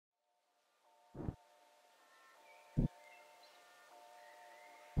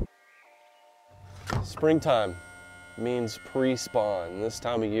Springtime means pre-spawn. This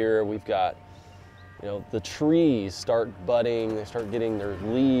time of year we've got, the trees start budding, they start getting their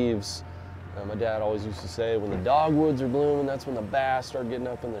leaves. My dad always used to say when the dogwoods are blooming, that's when the bass start getting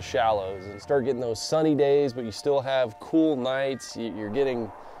up in the shallows and start getting those sunny days, but you still have cool nights. You're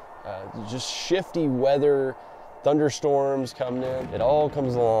getting just shifty weather, thunderstorms coming in. It all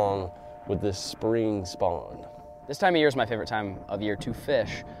comes along with this spring spawn. This time of year is my favorite time of year to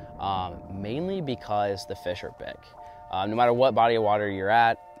fish, mainly because the fish are big. No matter what body of water you're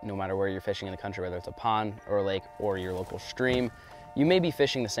at, no matter where you're fishing in the country, whether it's a pond or a lake or your local stream, you may be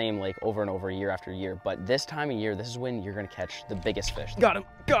fishing the same lake over and over year after year, but this time of year, this is when you're gonna catch the biggest fish. Got him,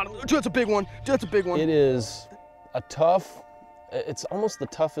 that's a big one, that's a big one. It is it's almost the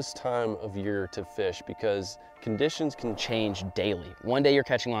toughest time of year to fish because conditions can change daily. One day you're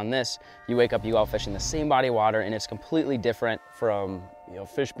catching on this, you wake up, you go out fishing the same body of water and it's completely different. From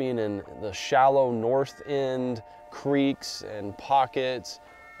fish being in the shallow north end creeks and pockets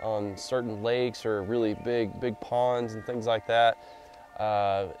on certain lakes or really big ponds and things like that.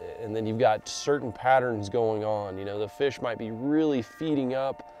 And then you've got certain patterns going on. The fish might be really feeding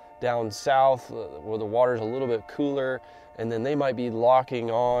up down south where the water's a little bit cooler, and then they might be locking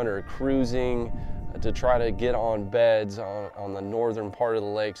on or cruising to try to get on beds on the northern part of the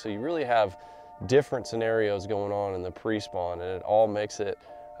lake. So you really have different scenarios going on in the pre-spawn, and it all makes it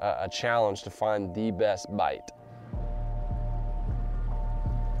a challenge to find the best bite.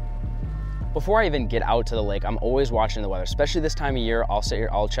 Before I even get out to the lake, I'm always watching the weather, especially this time of year. I'll sit here,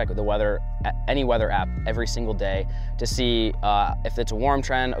 I'll check the weather, any weather app every single day to see if it's a warm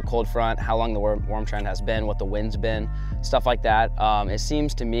trend, a cold front, how long the warm trend has been, what the wind's been, stuff like that. It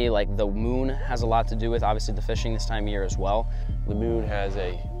seems to me like the moon has a lot to do with obviously the fishing this time of year as well. The moon has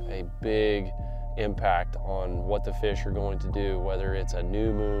a big impact on what the fish are going to do, whether it's a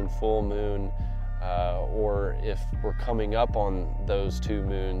new moon, full moon, or if we're coming up on those two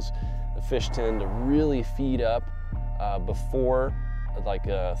moons. The fish tend to really feed up before, like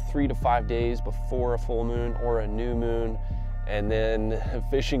 3 to 5 days before a full moon or a new moon. And then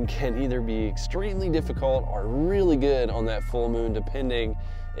fishing can either be extremely difficult or really good on that full moon, depending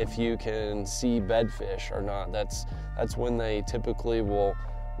if you can see bedfish or not. That's when they typically will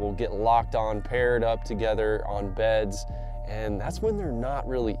get locked on, paired up together on beds. And that's when they're not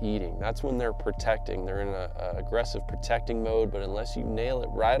really eating. That's when they're protecting. They're in an aggressive protecting mode, but unless you nail it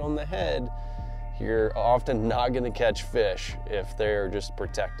right on the head, you're often not gonna catch fish if they're just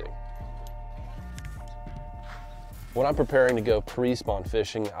protecting. When I'm preparing to go pre-spawn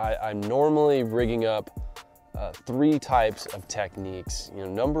fishing, I'm normally rigging up 3 types of techniques.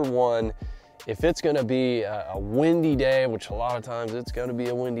 Number one, if it's gonna be a windy day, which a lot of times it's gonna be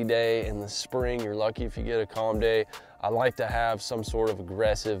a windy day in the spring, you're lucky if you get a calm day, I like to have some sort of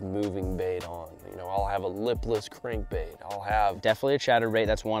aggressive moving bait on. I'll have a lipless crankbait. I'll have definitely a chatterbait,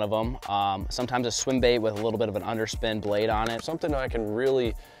 that's one of them. Sometimes a swim bait with a little bit of an underspin blade on it. Something I can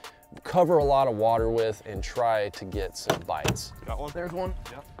really cover a lot of water with and try to get some bites. Got one? There's one.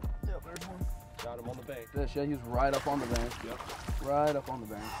 Yep, there's one. Got him on the bank. Yeah, he was right up on the bank. Yep. Right up on the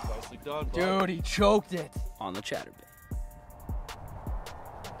bank. Nicely done, bud. Dude, he choked it. On the chatterbait.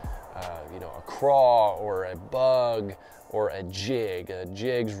 A craw or a bug or a jig. A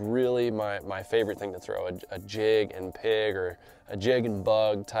jig's really my favorite thing to throw. A jig and pig or a jig and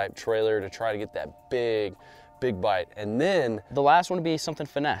bug type trailer to try to get that big bite. And then the last one would be something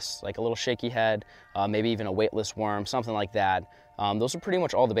finesse, like a little shaky head, maybe even a weightless worm, something like that. Those are pretty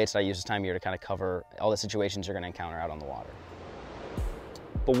much all the baits that I use this time of year to kind of cover all the situations you're going to encounter out on the water.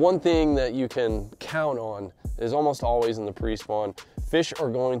 But one thing that you can count on is almost always in the pre-spawn, fish are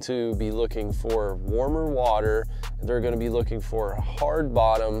going to be looking for warmer water. They're going to be looking for a hard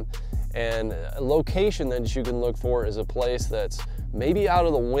bottom, and a location that you can look for is a place that's maybe out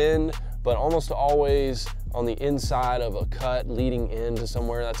of the wind, but almost always on the inside of a cut leading into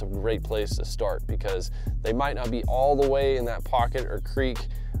somewhere. That's a great place to start because they might not be all the way in that pocket or creek,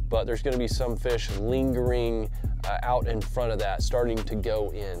 but there's going to be some fish lingering out in front of that, starting to go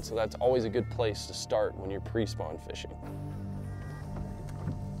in. So that's always a good place to start when you're pre-spawn fishing.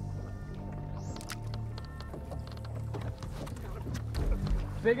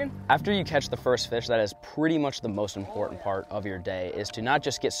 Biggin? After you catch the first fish that is pretty much the most important part of your day, is to not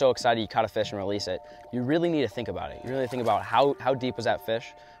just get so excited you caught a fish and release it. You really need to think about it. You really think about how deep was that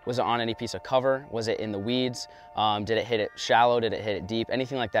fish? Was it on any piece of cover? Was it in the weeds? Did it hit it shallow? Did it hit it deep?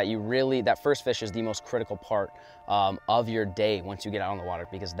 Anything like that. That first fish is the most critical part of your day once you get out on the water,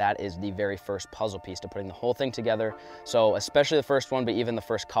 because that is the very first puzzle piece to putting the whole thing together. So especially the first one, but even the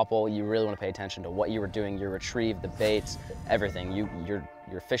first couple, you really want to pay attention to what you were doing, your retrieve, the baits, everything.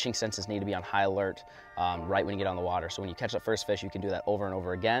 Your fishing senses need to be on high alert right when you get on the water. So when you catch that first fish, you can do that over and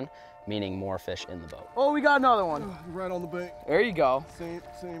over again, meaning more fish in the boat. Oh, we got another one. Right on the bank. There you go. Same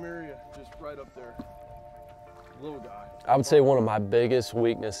area, just right up there. Little guy. I would say one of my biggest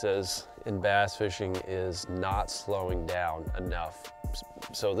weaknesses in bass fishing is not slowing down enough.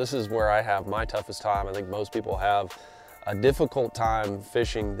 So this is where I have my toughest time. I think most people have a difficult time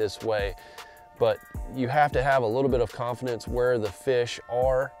fishing this way, but you have to have a little bit of confidence where the fish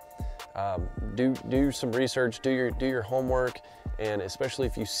are. Do some research, do your homework, and especially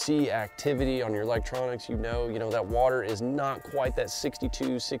if you see activity on your electronics, you know that water is not quite that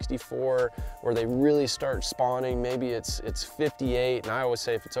 62, 64 where they really start spawning. Maybe it's 58, and I always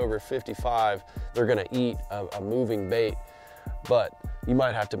say if it's over 55, they're gonna eat a moving bait. But you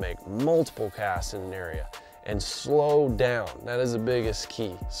might have to make multiple casts in an area and slow down. That is the biggest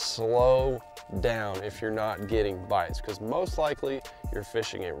key. Slow down if you're not getting bites, because most likely you're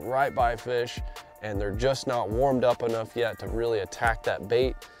fishing it right by fish and they're just not warmed up enough yet to really attack that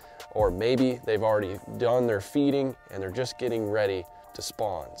bait, or maybe they've already done their feeding and they're just getting ready to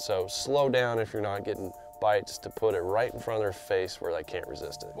spawn. So slow down if you're not getting bites, to put it right in front of their face where they can't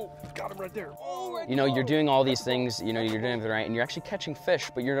resist it. Oh, got him right there. Oh, You know, you're doing all these things, you're doing everything right, and you're actually catching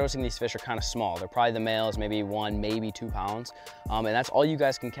fish, but you're noticing these fish are kind of small. They're probably, the male is maybe 1, maybe 2 pounds, and that's all you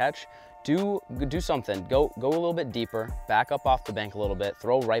guys can catch. Do something. Go a little bit deeper, back up off the bank a little bit,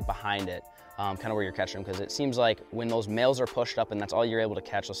 throw right behind it, kind of where you're catching them, because it seems like when those males are pushed up and that's all you're able to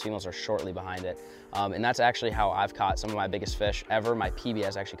catch, those females are shortly behind it. And that's actually how I've caught some of my biggest fish ever. My PB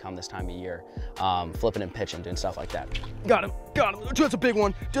has actually come this time of year, flipping and pitching, doing stuff like that. Got him. That's a big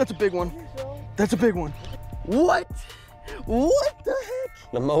one. That's a big one. That's a big one. What? What the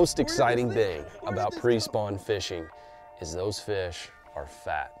heck? The most exciting thing about pre-spawn fishing is those fish are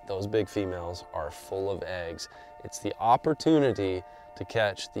fat. Those big females are full of eggs. It's the opportunity to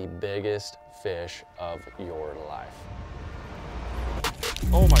catch the biggest fish of your life.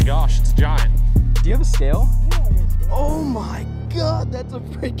 Oh my gosh, it's giant. Do you have a scale? Yeah, I got a scale. Oh my God, that's a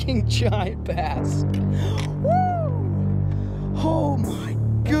freaking giant bass. Woo! Oh my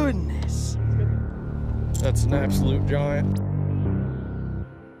goodness. That's an absolute giant.